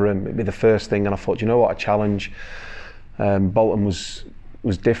at Rotherham. It'd be the first thing, and I thought, you know what, a challenge. Bolton was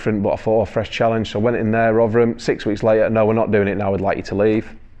different, but I thought, a fresh challenge. So I went in there, Rotherham. 6 weeks later, no, we're not doing it now. We'd like you to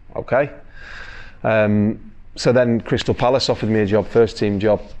leave. Okay. So then Crystal Palace offered me a job, first team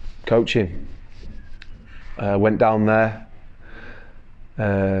job, coaching. Went down there.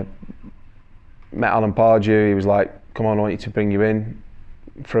 Met Alan Pardew. He was like, come on, I want you to bring you in.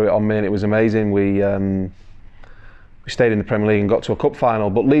 Threw it on me, and it was amazing. We stayed in the Premier League and got to a cup final.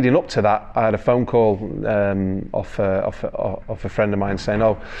 But leading up to that, I had a phone call off a friend of mine saying,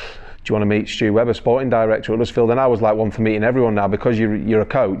 "Oh, do you want to meet Stu Webber, sporting director at Huddersfield?" And I was like one for meeting everyone now, because you're a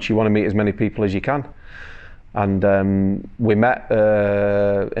coach, you want to meet as many people as you can. And we met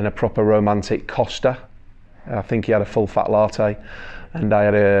in a proper romantic Costa. I think he had a full fat latte, and I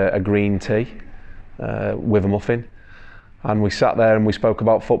had a green tea with a muffin. And we sat there and we spoke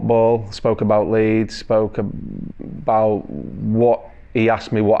about football, spoke about Leeds, spoke about what he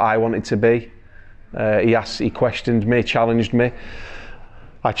asked me what I wanted to be. He questioned me, challenged me.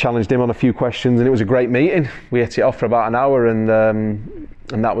 I challenged him on a few questions, and it was a great meeting. We hit it off for about an hour, and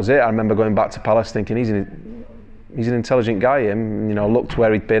that was it. I remember going back to Palace thinking, he's an intelligent guy, him. You know, looked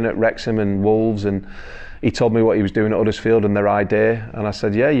where he'd been at Wrexham and Wolves, and he told me what he was doing at Huddersfield and their idea. And I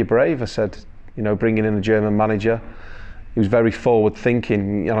said, yeah, you're brave. I said, you know, bringing in a German manager. He was very forward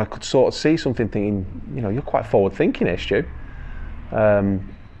thinking, and I could sort of see something thinking, you know, you're quite forward thinking here, Stu.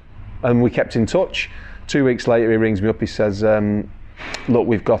 And we kept in touch. 2 weeks later, he rings me up. He says, look,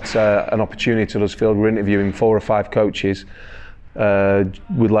 we've got an opportunity at Huddersfield. We're interviewing 4 or 5 coaches.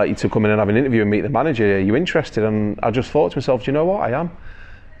 We'd like you to come in and have an interview and meet the manager. Are you interested? And I just thought to myself, do you know what? I am.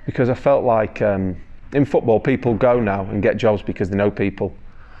 Because I felt like in football, people go now and get jobs because they know people.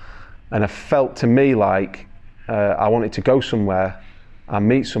 And I felt to me like I wanted to go somewhere and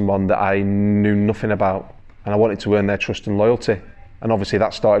meet someone that I knew nothing about, and I wanted to earn their trust and loyalty. And obviously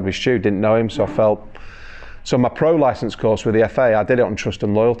that started with Stu. Didn't know him, so I felt. So my pro licence course with the FA, I did it on trust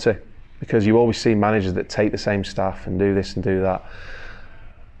and loyalty, because you always see managers that take the same staff and do this and do that.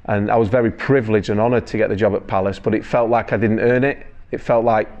 And I was very privileged and honoured to get the job at Palace, but it felt like I didn't earn it. It felt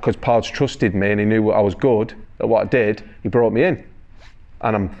like, because Pards trusted me and he knew I was good at what I did, he brought me in.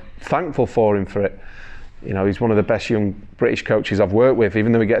 And I'm thankful for him for it. You know, he's one of the best young British coaches I've worked with,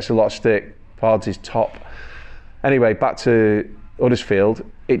 even though he gets a lot of stick. Pards is top. Anyway, back to Huddersfield,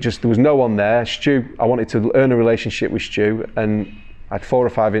 there was no one there. Stu, I wanted to earn a relationship with Stu, and I had 4 or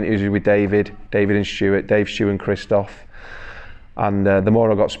 5 interviews with David and Stuart, Dave, Stu and Christoph. And the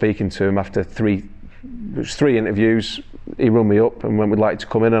more I got speaking to him after 3 interviews, he rung me up and went, we'd like to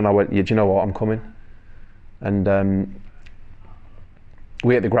come in, and I went, yeah, do you know what, I'm coming. And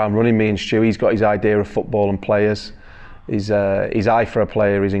we hit the ground running, me and Stu. He's got his idea of football and players. His eye for a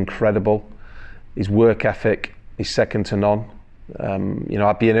player is incredible. His work ethic is second to none. You know,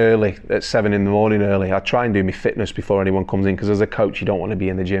 I'd be in early at 7 in the morning early. I'd try and do my fitness before anyone comes in, because as a coach you don't want to be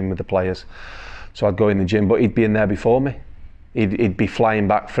in the gym with the players. So I'd go in the gym, but he'd be in there before me. He'd be flying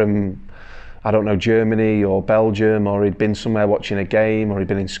back from, I don't know, Germany or Belgium, or he'd been somewhere watching a game, or he'd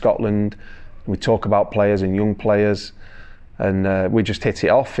been in Scotland. We'd talk about players and young players, and we just hit it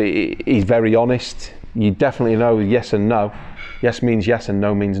off. He's very honest. You definitely know yes and no. Yes means yes and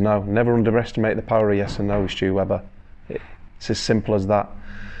no means no. Never underestimate the power of yes and no with Stu Webber. It's as simple as that.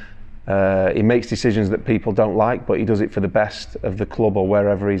 He makes decisions that people don't like, but he does it for the best of the club or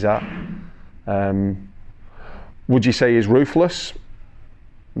wherever he's at. Would you say he's ruthless?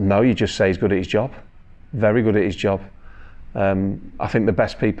 No, you just say he's good at his job. Very good at his job. I think the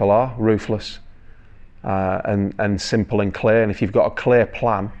best people are ruthless and simple and clear. And if you've got a clear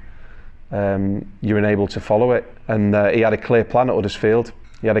plan, you're enabled to follow it. And he had a clear plan at Huddersfield.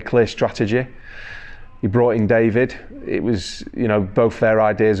 He had a clear strategy. He brought in David. It was, you know, both their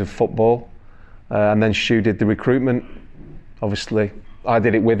ideas of football. And then Stu did the recruitment. Obviously, I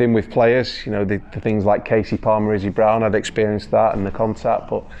did it with him with players. You know, the things like Casey Palmer, Izzy Brown, I'd experienced that and the contact.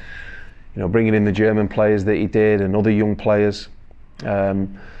 But, you know, bringing in the German players that he did and other young players.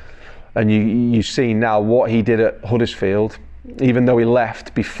 And you see now what he did at Huddersfield, even though he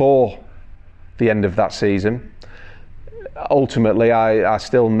left before the end of that season. Ultimately, I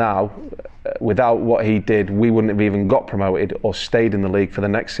still now, without what he did, we wouldn't have even got promoted or stayed in the league for the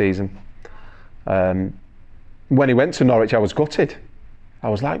next season. When he went to Norwich, I was gutted. I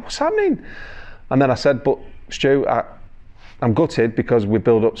was like, what's happening? And then I said, but Stu, I'm gutted because we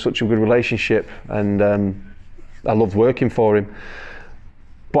built up such a good relationship, and I loved working for him.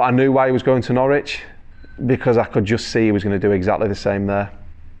 But I knew why he was going to Norwich, because I could just see he was going to do exactly the same there.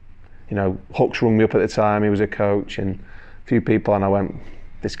 You know, Hooks rung me up at the time, he was a coach, and a few people, and I went,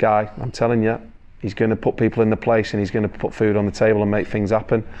 this guy, I'm telling you, he's going to put people in the place, and he's going to put food on the table and make things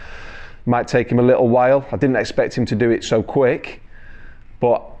happen. Might take him a little while. I didn't expect him to do it so quick,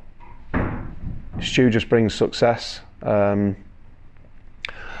 but Stu just brings success, and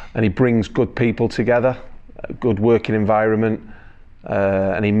he brings good people together, a good working environment,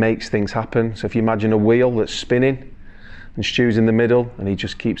 and he makes things happen. So if you imagine a wheel that's spinning and Stu's in the middle, and he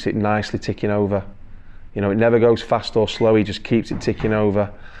just keeps it nicely ticking over. You know, it never goes fast or slow, he just keeps it ticking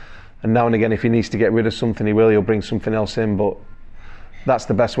over. And now and again, if he needs to get rid of something, he will. He'll bring something else in, but that's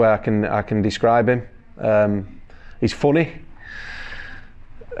the best way I can describe him. He's funny,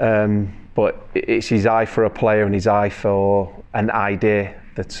 but it's his eye for a player and his eye for an idea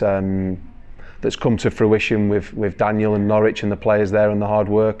that's come to fruition with Daniel and Norwich and the players there and the hard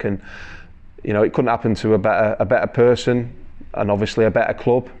work. And you know, it couldn't happen to a better person, and obviously a better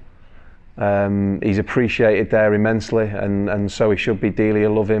club. He's appreciated there immensely, and so he should be. Delia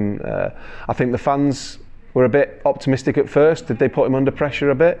love him. I think the fans were a bit optimistic at first. Did they put him under pressure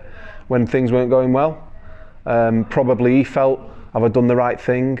a bit when things weren't going well? Probably he felt, have I done the right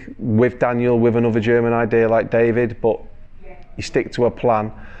thing with Daniel, with another German idea like David? But you stick to a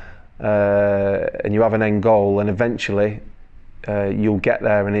plan, and you have an end goal, and eventually you'll get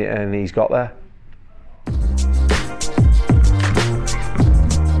there, and he's got there.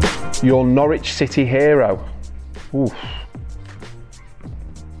 Your Norwich City hero? Oof.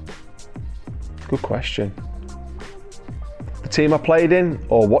 Good question. The team I played in,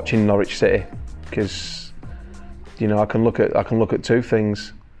 or watching Norwich City? Because you know, I can look at two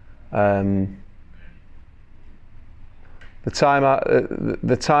things. The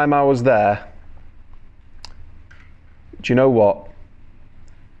time I was there, do you know what?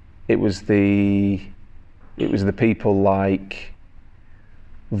 It was the people like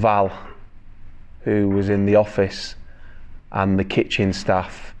Val, who was in the office, and the kitchen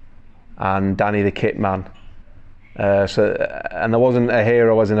staff, and Danny the kit man. And there wasn't a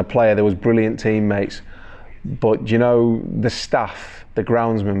hero as in a player. There was brilliant teammates, but you know, the staff, the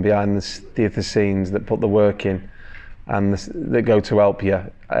groundsmen behind the scenes that put the work in, and that go to help you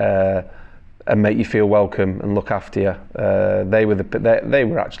and make you feel welcome and look after you. They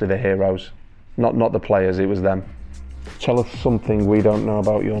were actually the heroes, not the players. It was them. Tell us something we don't know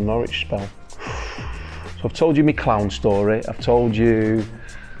about your Norwich spell. So I've told you my clown story. I've told you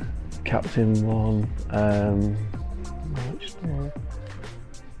Captain one. Norwich story.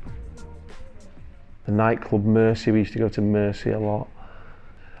 The nightclub Mercy. We used to go to Mercy a lot.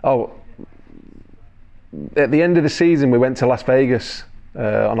 Oh, at the end of the season, we went to Las Vegas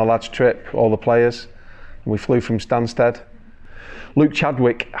on a lads trip, all the players, and we flew from Stansted. Luke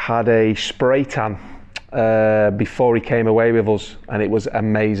Chadwick had a spray tan before he came away with us, and it was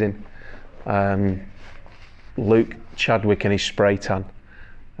amazing. Luke Chadwick and his spray tan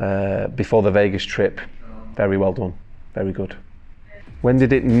before the Vegas trip. Very well done, very good. When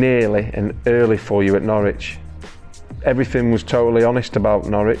did it nearly and early for you at Norwich? Everything was totally honest about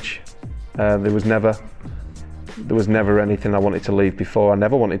Norwich. There was never anything I wanted to leave before. I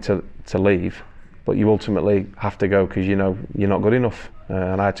never wanted to leave, but you ultimately have to go because you know you're not good enough,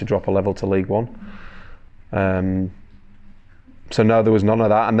 and I had to drop a level to League One. So no, there was none of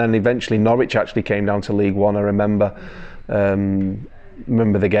that. And then eventually Norwich actually came down to League One. I remember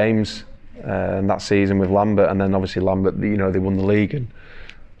the games and that season with Lambert, and then obviously Lambert, you know, they won the league, and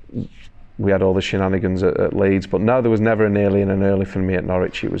we had all the shenanigans at Leeds. But no, there was never an early and an early for me at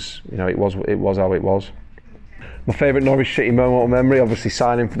Norwich. It was, you know, it was how it was. My favourite Norwich City moment of memory, obviously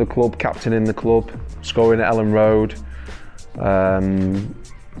signing for the club, captaining the club, scoring at Ellen Road,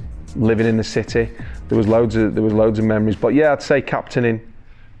 living in the city. There was loads of memories. But yeah, I'd say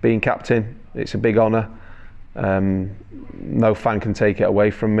being captain, it's a big honour. No fan can take it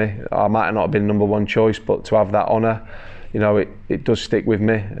away from me. I might not have been number one choice, but to have that honour, you know, it does stick with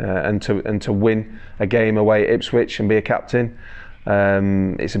me. And to win a game away at Ipswich and be a captain,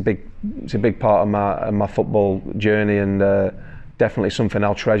 it's a big part of my football journey, and definitely something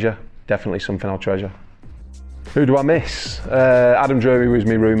I'll treasure. Who do I miss? Adam Drury was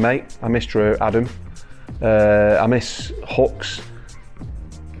my roommate. I miss Adam. I miss Hooks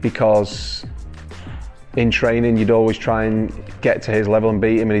because in training you'd always try and get to his level and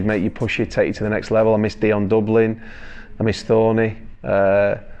beat him, and he'd make you push you, take you to the next level. I miss Dion Dublin. I miss Thorny.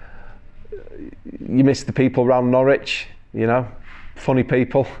 You miss the people around Norwich, you know. funny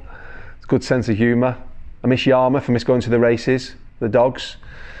people, good sense of humour. I miss Yarmouth, I miss going to the races, the dogs.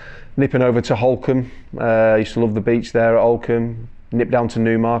 Nipping over to Holcombe, I used to love the beach there at Holcombe. Nip down to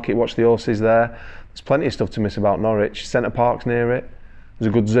Newmarket, watch the horses there. There's plenty of stuff to miss about Norwich. Centre Park's near it. There's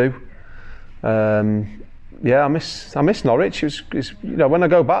a good zoo. Yeah, I miss Norwich. It's, you know, when I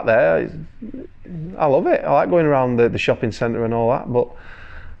go back there, I love it. I like going around the shopping centre and all that. But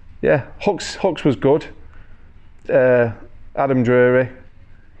yeah, Hooks was good. Adam Drury.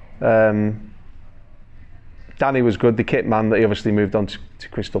 Danny was good, the kit man that he obviously moved on to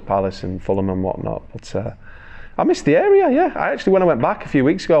Crystal Palace and Fulham and whatnot. But I missed the area, yeah. When I went back a few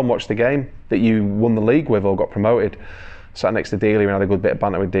weeks ago and watched the game that you won the league with or got promoted, sat next to Delia and had a good bit of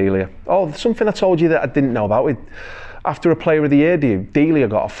banter with Delia. Oh, something I told you that I didn't know about. After a Player of the Year Delia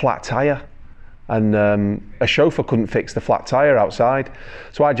got a flat tyre and a chauffeur couldn't fix the flat tyre outside.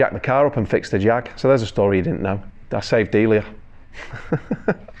 So I jacked the car up and fixed the Jag. So there's a story you didn't know. I saved Delia.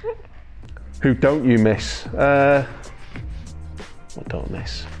 Who don't you miss? What don't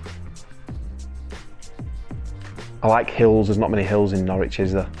miss? I like hills. There's not many hills in Norwich,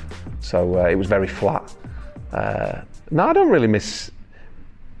 is there? So it was very flat. No, I don't really miss.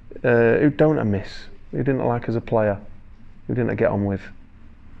 Who don't I miss? Who didn't I like as a player? Who didn't I get on with?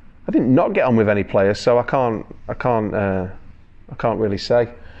 I didn't not get on with any players, so I can't really say.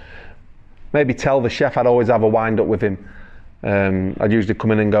 Maybe Tell the chef. I'd always have a wind up with him. I'd usually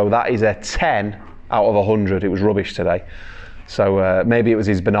come in and go, that is a 10 out of 100. It was rubbish today. So maybe it was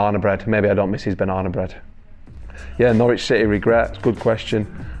his banana bread. Maybe I don't miss his banana bread. Yeah, Norwich City regrets. Good question.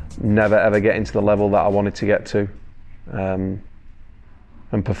 Never ever getting to the level that I wanted to get to, and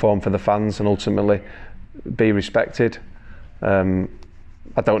perform for the fans and ultimately be respected. I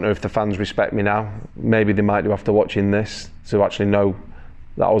don't know if the fans respect me now. Maybe they might do after watching this to actually know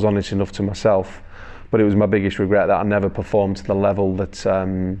that I was honest enough to myself. But it was my biggest regret that I never performed to the level that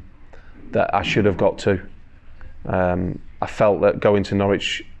that I should have got to. I felt that going to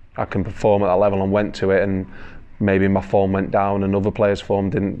Norwich, I can perform at that level, and went to it, and maybe my form went down and other players' form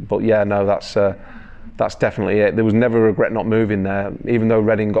didn't. But yeah, no, that's definitely it. There was never a regret not moving there. Even though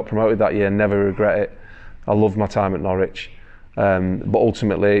Reading got promoted that year, never regret it. I loved my time at Norwich. But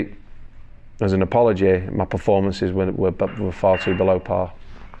ultimately, as an apology, my performances were far too below par.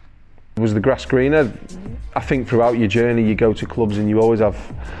 Was the grass greener? I think throughout your journey you go to clubs and you always have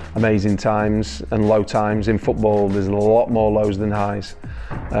amazing times and low times. In football there's a lot more lows than highs.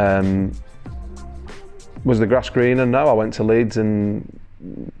 Was the grass greener? No, I went to Leeds and,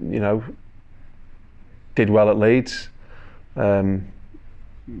 you know, did well at Leeds. I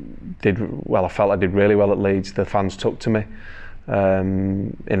felt I did really well at Leeds. The fans took to me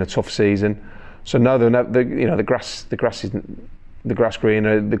in a tough season. So no, the grass isn't. The grass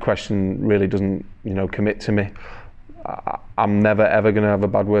greener, the question really doesn't, you know, commit to me. I'm never ever going to have a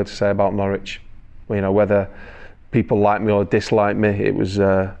bad word to say about Norwich. You know, whether people like me or dislike me, it was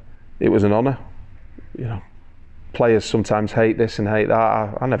an honour. You know, players sometimes hate this and hate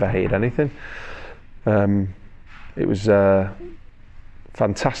that. I never hated anything. It was a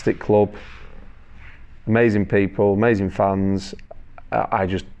fantastic club, amazing people, amazing fans. I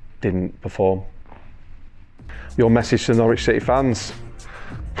just didn't perform. Your message to Norwich City fans?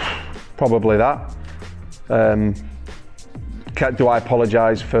 Probably that. Do I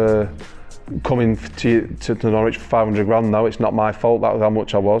apologise for coming to Norwich for 500 grand? No, it's not my fault. That was how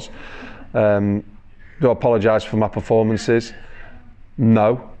much I was. Do I apologise for my performances?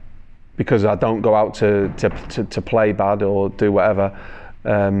 No, because I don't go out to play bad or do whatever.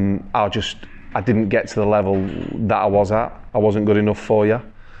 I didn't get to the level that I was at. I wasn't good enough for you.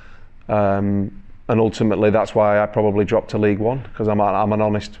 And ultimately, that's why I probably dropped to League One, because I'm an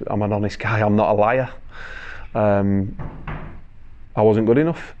honest guy. I'm not a liar. I wasn't good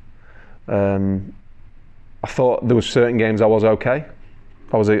enough. I thought there was certain games I was okay.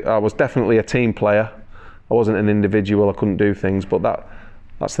 I was definitely a team player. I wasn't an individual. I couldn't do things. But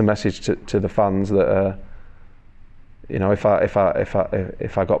that's the message to the fans that you know, if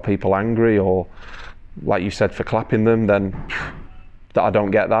I got people angry or, like you said, for clapping them, then that I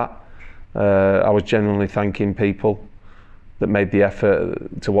don't get that. I was genuinely thanking people that made the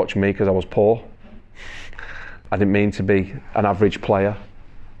effort to watch me because I was poor. I didn't mean to be an average player,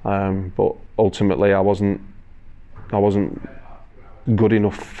 but ultimately I wasn't good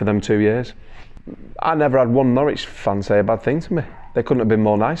enough for them 2 years. I never had one Norwich fan say a bad thing to me. They couldn't have been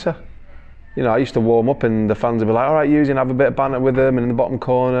more nicer. You know, I used to warm up and the fans would be like, all right, Hughes, and have a bit of banter with them and in the bottom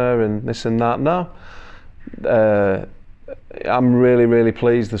corner and this and that. No. I'm really, really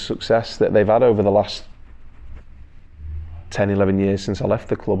pleased the success that they've had over the last 10, 11 years since I left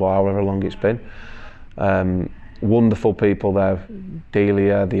the club, or however long it's been. wonderful people there,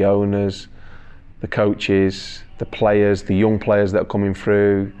 Delia, the owners, the coaches, the players, the young players that are coming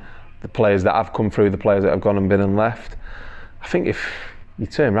through, the players that have come through, the players that have gone and been and left. I think if you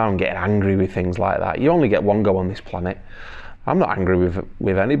turn around and get angry with things like that, you only get one go on this planet. I'm not angry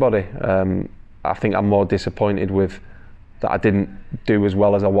with anybody. I think I'm more disappointed with that I didn't do as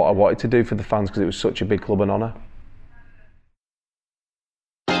well as what I wanted to do for the fans, because it was such a big club and honour.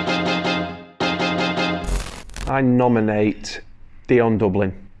 I nominate Dion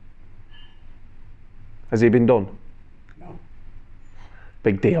Dublin. Has he been done? No.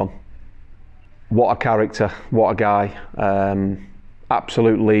 Big Dion. What a character, what a guy.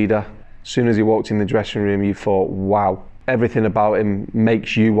 Absolute leader. As soon as he walked in the dressing room, you thought, wow. Everything about him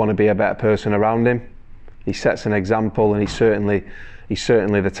makes you want to be a better person around him. He sets an example, and he certainly,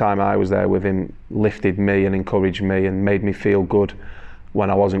 the time I was there with him, lifted me and encouraged me and made me feel good when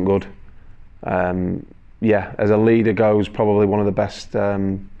I wasn't good. Yeah, as a leader goes, probably one of the best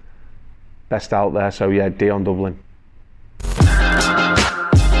out there. So yeah, Dion Dublin.